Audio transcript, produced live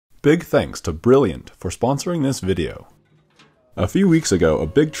Big thanks to Brilliant for sponsoring this video. A few weeks ago, a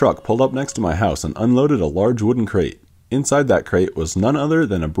big truck pulled up next to my house and unloaded a large wooden crate. Inside that crate was none other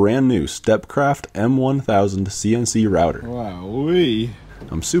than a brand new Stepcraft M1000 CNC router. Wowee.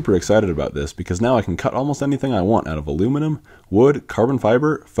 I'm super excited about this because now I can cut almost anything I want out of aluminum, wood, carbon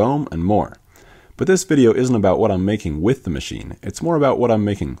fiber, foam, and more. But this video isn't about what I'm making with the machine, it's more about what I'm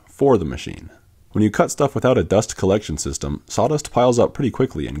making for the machine. When you cut stuff without a dust collection system, sawdust piles up pretty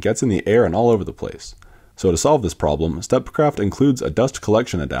quickly and gets in the air and all over the place. So to solve this problem, Stepcraft includes a dust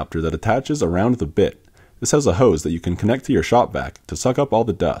collection adapter that attaches around the bit. This has a hose that you can connect to your shop vac to suck up all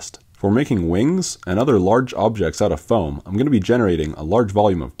the dust. For making wings and other large objects out of foam, I'm going to be generating a large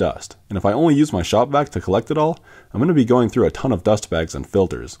volume of dust. And if I only use my shop vac to collect it all, I'm going to be going through a ton of dust bags and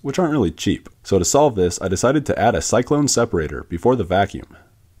filters, which aren't really cheap. So to solve this, I decided to add a Cyclone separator before the vacuum.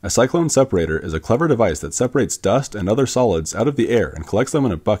 A Cyclone separator is a clever device that separates dust and other solids out of the air and collects them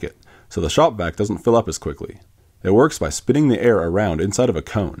in a bucket, so the shop vac doesn't fill up as quickly. It works by spinning the air around inside of a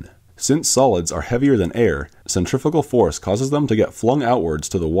cone. Since solids are heavier than air, centrifugal force causes them to get flung outwards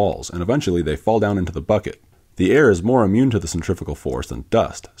to the walls, and eventually they fall down into the bucket. The air is more immune to the centrifugal force than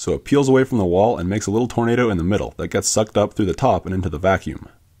dust, so it peels away from the wall and makes a little tornado in the middle that gets sucked up through the top and into the vacuum.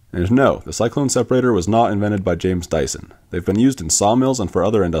 And no, the Cyclone separator was not invented by James Dyson. They've been used in sawmills and for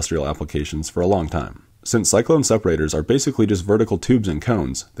other industrial applications for a long time. Since Cyclone separators are basically just vertical tubes and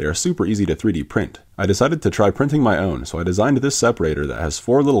cones, they are super easy to 3D print. I decided to try printing my own, so I designed this separator that has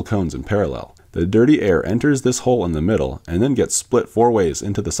 4 little cones in parallel. The dirty air enters this hole in the middle and then gets split 4 ways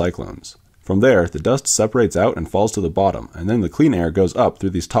into the cyclones. From there, the dust separates out and falls to the bottom, and then the clean air goes up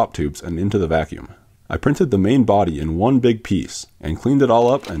through these top tubes and into the vacuum. I printed the main body in one big piece, and cleaned it all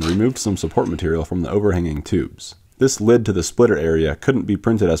up and removed some support material from the overhanging tubes. This lid to the splitter area couldn't be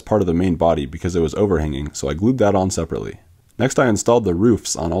printed as part of the main body because it was overhanging, so I glued that on separately. Next I installed the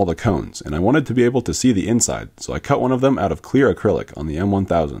roofs on all the cones, and I wanted to be able to see the inside, so I cut one of them out of clear acrylic on the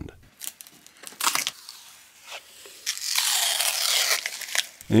M1000.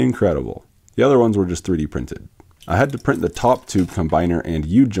 Incredible. The other ones were just 3D printed. I had to print the top tube combiner and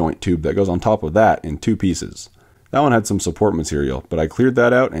U-joint tube that goes on top of that in 2 pieces. That one had some support material, but I cleared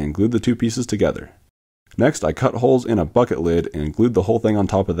that out and glued the 2 pieces together. Next, I cut holes in a bucket lid and glued the whole thing on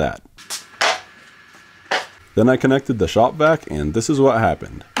top of that. Then I connected the shop vac, and this is what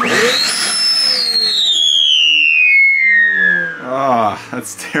happened. Ah,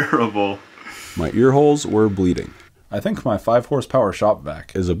 that's terrible. My ear holes were bleeding. I think my 5 horsepower shop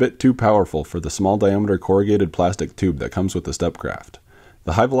vac is a bit too powerful for the small diameter corrugated plastic tube that comes with the Stepcraft.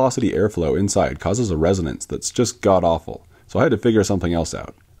 The high velocity airflow inside causes a resonance that's just god awful, so I had to figure something else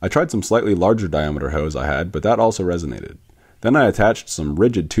out. I tried some slightly larger diameter hose I had, but that also resonated. Then I attached some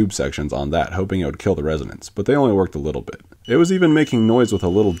rigid tube sections on that, hoping it would kill the resonance, but they only worked a little bit. It was even making noise with a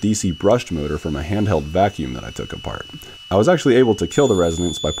little DC brushed motor from a handheld vacuum that I took apart. I was actually able to kill the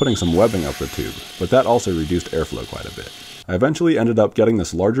resonance by putting some webbing up the tube, but that also reduced airflow quite a bit. I eventually ended up getting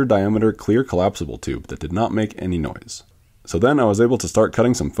this larger diameter clear collapsible tube that did not make any noise. So then I was able to start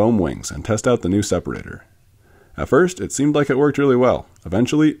cutting some foam wings and test out the new separator. At first, it seemed like it worked really well.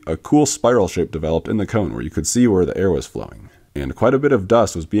 Eventually, a cool spiral shape developed in the cone where you could see where the air was flowing. And quite a bit of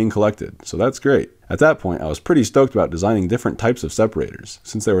dust was being collected, so that's great. At that point, I was pretty stoked about designing different types of separators,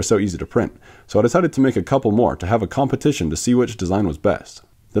 since they were so easy to print, so I decided to make a couple more to have a competition to see which design was best.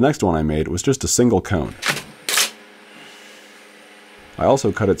 The next one I made was just a single cone. I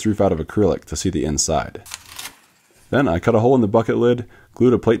also cut its roof out of acrylic to see the inside. Then I cut a hole in the bucket lid,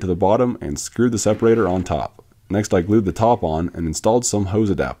 glued a plate to the bottom, and screwed the separator on top. Next I glued the top on and installed some hose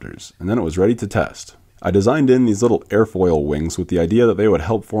adapters, and then it was ready to test. I designed in these little airfoil wings with the idea that they would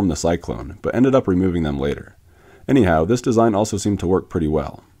help form the Cyclone, but ended up removing them later. Anyhow, this design also seemed to work pretty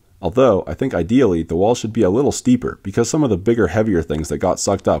well. Although, I think ideally the wall should be a little steeper because some of the bigger, heavier things that got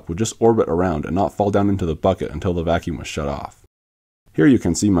sucked up would just orbit around and not fall down into the bucket until the vacuum was shut off. Here you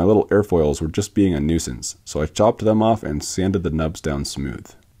can see my little airfoils were just being a nuisance, so I chopped them off and sanded the nubs down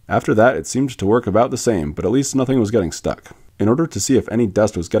smooth. After that, it seemed to work about the same, but at least nothing was getting stuck. In order to see if any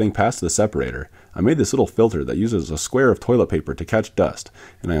dust was getting past the separator, I made this little filter that uses a square of toilet paper to catch dust,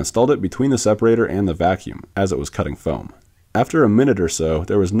 and I installed it between the separator and the vacuum, as it was cutting foam. After a minute or so,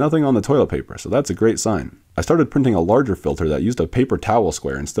 there was nothing on the toilet paper, so that's a great sign. I started printing a larger filter that used a paper towel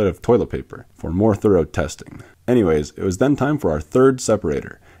square instead of toilet paper, for more thorough testing. Anyways, it was then time for our 3rd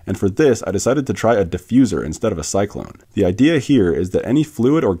separator, and for this I decided to try a diffuser instead of a cyclone. The idea here is that any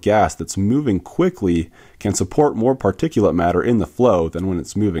fluid or gas that's moving quickly can support more particulate matter in the flow than when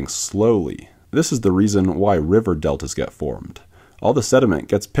it's moving slowly. This is the reason why river deltas get formed. All the sediment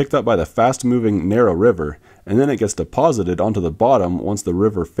gets picked up by the fast-moving narrow river, and then it gets deposited onto the bottom once the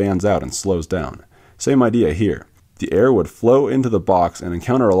river fans out and slows down. Same idea here. The air would flow into the box and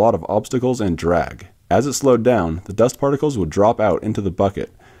encounter a lot of obstacles and drag. As it slowed down, the dust particles would drop out into the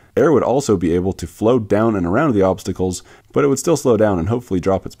bucket. Air would also be able to flow down and around the obstacles, but it would still slow down and hopefully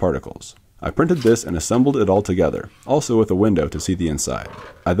drop its particles. I printed this and assembled it all together, also with a window to see the inside.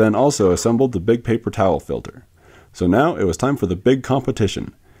 I then also assembled the big paper towel filter. So now it was time for the big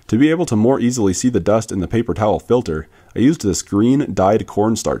competition. To be able to more easily see the dust in the paper towel filter, I used this green dyed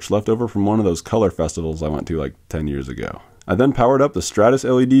cornstarch left over from one of those color festivals I went to like 10 years ago. I then powered up the Stratus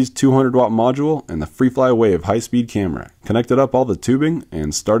LED's 200 watt module and the FreeFly Wave high-speed camera, connected up all the tubing,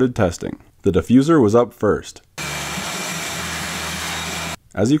 and started testing. The diffuser was up first.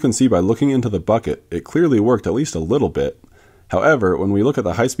 As you can see by looking into the bucket, it clearly worked at least a little bit. However, when we look at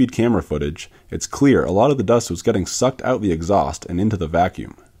the high-speed camera footage, it's clear a lot of the dust was getting sucked out the exhaust and into the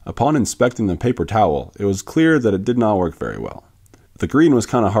vacuum. Upon inspecting the paper towel, it was clear that it did not work very well. The green was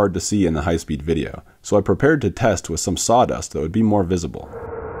kind of hard to see in the high-speed video, so I prepared to test with some sawdust that would be more visible.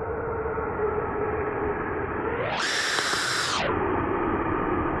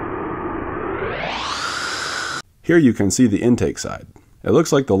 Here you can see the intake side. It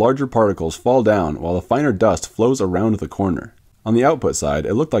looks like the larger particles fall down while the finer dust flows around the corner. On the output side,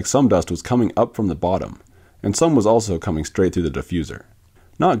 it looked like some dust was coming up from the bottom, and some was also coming straight through the diffuser.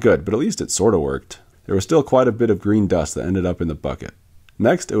 Not good, but at least it sorta worked. There was still quite a bit of green dust that ended up in the bucket.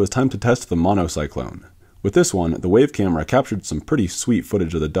 Next, it was time to test the Monocyclone. With this one, the wave camera captured some pretty sweet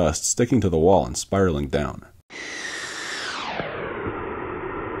footage of the dust sticking to the wall and spiraling down.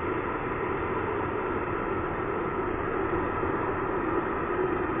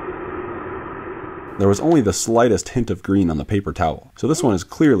 There was only the slightest hint of green on the paper towel, so this one is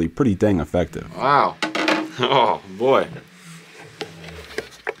clearly pretty dang effective. Wow. Oh boy.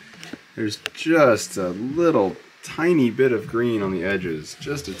 There's just a little tiny bit of green on the edges.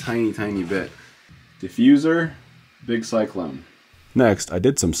 Just a tiny bit. Diffuser, big Cyclone. Next, I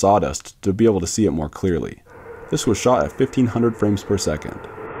did some sawdust to be able to see it more clearly. This was shot at 1500 frames per second.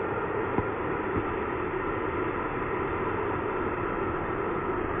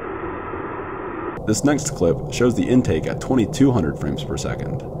 This next clip shows the intake at 2200 frames per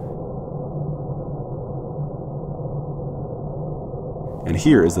second. And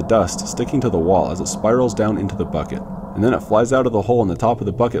here is the dust sticking to the wall as it spirals down into the bucket, and then it flies out of the hole in the top of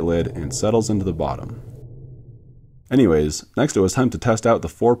the bucket lid and settles into the bottom. Anyways, next it was time to test out the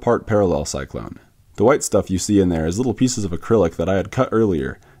 4-part parallel cyclone. The white stuff you see in there is little pieces of acrylic that I had cut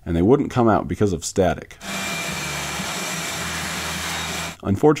earlier, and they wouldn't come out because of static.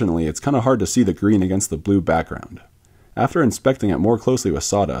 Unfortunately, it's kind of hard to see the green against the blue background. After inspecting it more closely with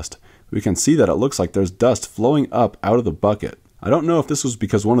sawdust, we can see that it looks like there's dust flowing up out of the bucket. I don't know if this was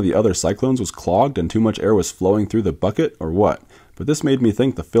because one of the other cyclones was clogged and too much air was flowing through the bucket or what, but this made me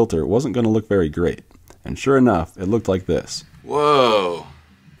think the filter wasn't going to look very great. And sure enough, it looked like this. Whoa!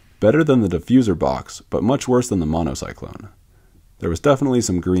 Better than the diffuser box, but much worse than the Monocyclone. There was definitely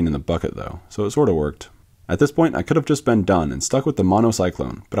some green in the bucket though, so it sorta worked. At this point, I could have just been done and stuck with the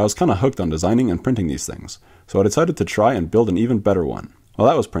Monocyclone, but I was kinda hooked on designing and printing these things, so I decided to try and build an even better one. While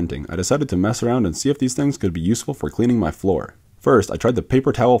that was printing, I decided to mess around and see if these things could be useful for cleaning my floor. First, I tried the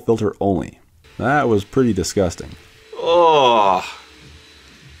paper towel filter only. That was pretty disgusting. Oh,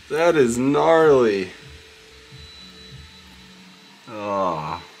 that is gnarly.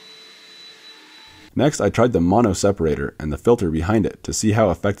 Oh. Next, I tried the Separator and the filter behind it to see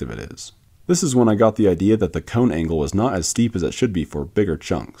how effective it is. This is when I got the idea that the cone angle was not as steep as it should be for bigger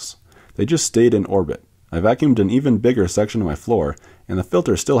chunks. They just stayed in orbit. I vacuumed an even bigger section of my floor, and the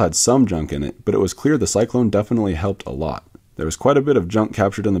filter still had some junk in it, but it was clear the Cyclone definitely helped a lot. There was quite a bit of junk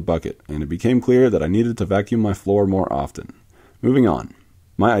captured in the bucket, and it became clear that I needed to vacuum my floor more often. Moving on.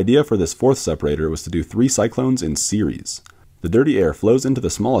 My idea for this 4th separator was to do 3 cyclones in series. The dirty air flows into the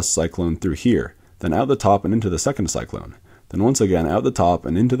smallest cyclone through here, then out the top and into the 2nd cyclone, then once again out the top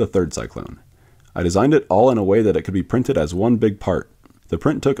and into the 3rd cyclone. I designed it all in a way that it could be printed as one big part. The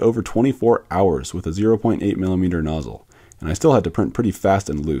print took over 24 hours with a 0.8mm nozzle, and I still had to print pretty fast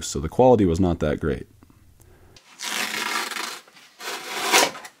and loose, so the quality was not that great.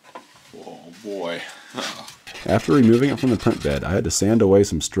 Oh boy. After removing it from the print bed, I had to sand away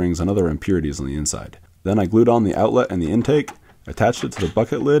some strings and other impurities on the inside. Then I glued on the outlet and the intake, attached it to the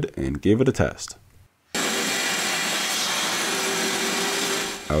bucket lid, and gave it a test.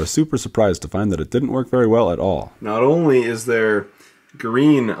 I was super surprised to find that it didn't work very well at all. Not only is there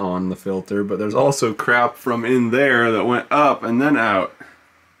green on the filter, but there's also crap from in there that went up and then out.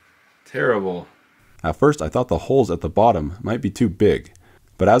 Terrible. At first I thought the holes at the bottom might be too big,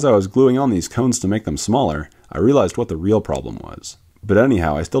 but as I was gluing on these cones to make them smaller, I realized what the real problem was. But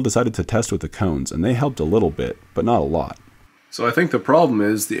anyhow, I still decided to test with the cones, and they helped a little bit, but not a lot. So I think the problem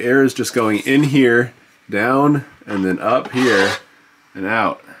is the air is just going in here, down, and then up here, and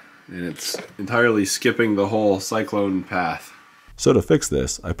out. And it's entirely skipping the whole cyclone path. So to fix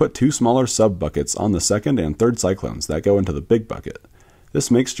this, I put 2 smaller sub-buckets on the second and third cyclones that go into the big bucket. This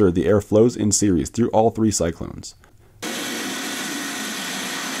makes sure the air flows in series through all 3 cyclones.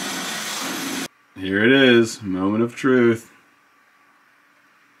 Here it is, moment of truth.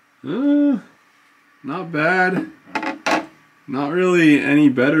 Not bad. Not really any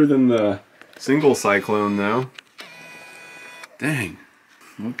better than the single cyclone though. Dang,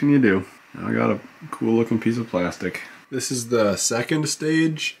 what can you do? Now I got a cool looking piece of plastic. This is the second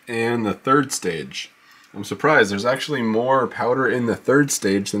stage and the third stage. I'm surprised, there's actually more powder in the third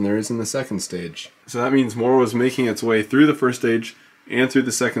stage than there is in the second stage. So that means more was making its way through the first stage and through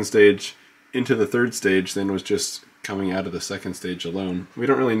the second stage into the third stage than was just coming out of the second stage alone. We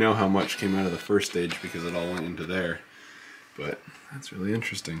don't really know how much came out of the first stage because it all went into there, but that's really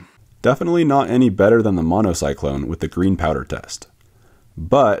interesting. Definitely not any better than the Monocyclone with the green powder test.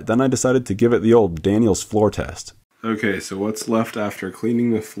 But then I decided to give it the old Daniel's floor test. Okay, so what's left after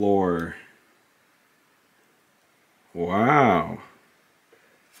cleaning the floor? Wow.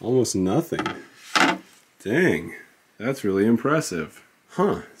 Almost nothing. Dang, that's really impressive.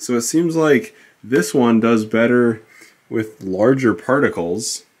 Huh, so it seems like this one does better with larger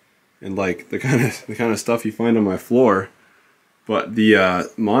particles and like the kind of stuff you find on my floor, but the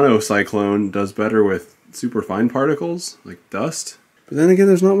Monocyclone does better with super fine particles like dust. But then again,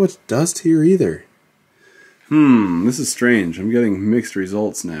 there's not much dust here either. This is strange. I'm getting mixed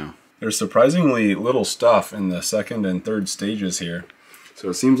results now. There's surprisingly little stuff in the second and third stages here. So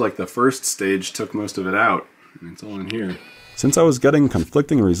it seems like the first stage took most of it out, and it's all in here. Since I was getting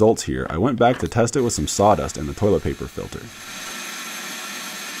conflicting results here, I went back to test it with some sawdust and the toilet paper filter.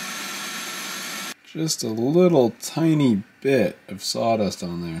 Just a little tiny bit of sawdust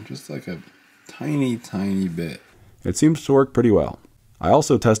on there, just like a tiny bit. It seems to work pretty well. I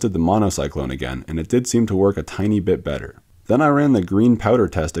also tested the Monocyclone again, and it did seem to work a tiny bit better. Then I ran the green powder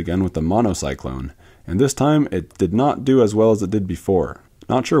test again with the Monocyclone, and this time it did not do as well as it did before.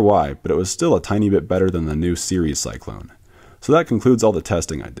 Not sure why, but it was still a tiny bit better than the new series cyclone. So that concludes all the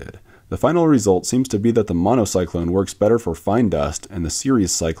testing I did. The final result seems to be that the Monocyclone works better for fine dust, and the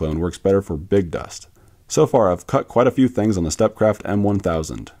series cyclone works better for big dust. So far I've cut quite a few things on the Stepcraft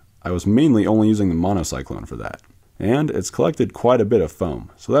M1000. I was mainly only using the Monocyclone for that. And it's collected quite a bit of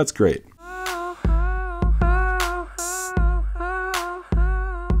foam, so that's great.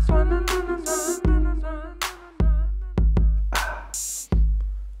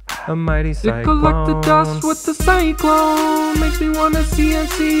 A mighty cyclone. It collect the dust with the cyclone. Makes me wanna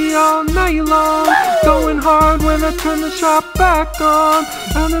CNC all night long. Going hard when I turn the shop back on.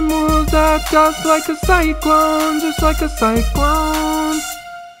 And it moves that dust like a cyclone, just like a cyclone.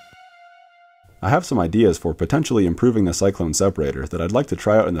 I have some ideas for potentially improving the Cyclone separator that I'd like to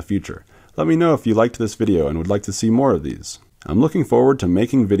try out in the future. Let me know if you liked this video and would like to see more of these. I'm looking forward to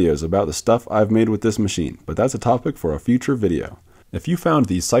making videos about the stuff I've made with this machine, but that's a topic for a future video. If you found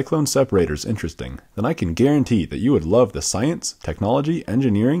these Cyclone separators interesting, then I can guarantee that you would love the science, technology,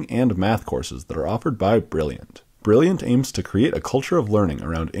 engineering, and math courses that are offered by Brilliant. Brilliant aims to create a culture of learning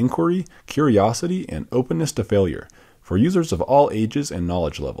around inquiry, curiosity, and openness to failure for users of all ages and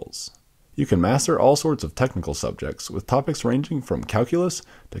knowledge levels. You can master all sorts of technical subjects with topics ranging from calculus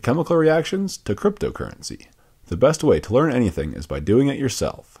to chemical reactions to cryptocurrency. The best way to learn anything is by doing it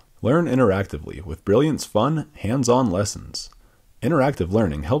yourself. Learn interactively with Brilliant's fun, hands-on lessons. Interactive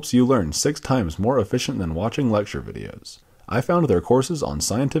learning helps you learn 6 times more efficient than watching lecture videos. I found their courses on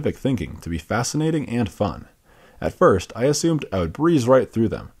scientific thinking to be fascinating and fun. At first, I assumed I would breeze right through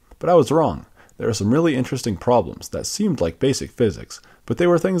them, but I was wrong. There are some really interesting problems that seemed like basic physics, but they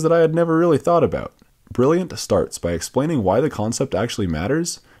were things that I had never really thought about. Brilliant starts by explaining why the concept actually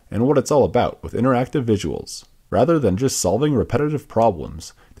matters and what it's all about with interactive visuals. Rather than just solving repetitive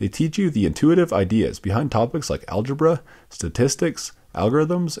problems, they teach you the intuitive ideas behind topics like algebra, statistics,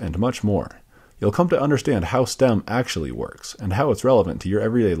 algorithms, and much more. You'll come to understand how STEM actually works and how it's relevant to your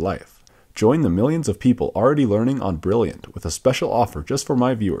everyday life. Join the millions of people already learning on Brilliant with a special offer just for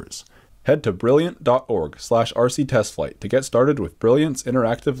my viewers. Head to brilliant.org/rctestflight to get started with Brilliant's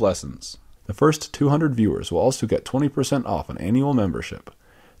interactive lessons. The first 200 viewers will also get 20% off an annual membership.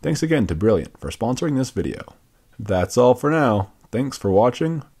 Thanks again to Brilliant for sponsoring this video. That's all for now. Thanks for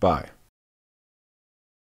watching. Bye.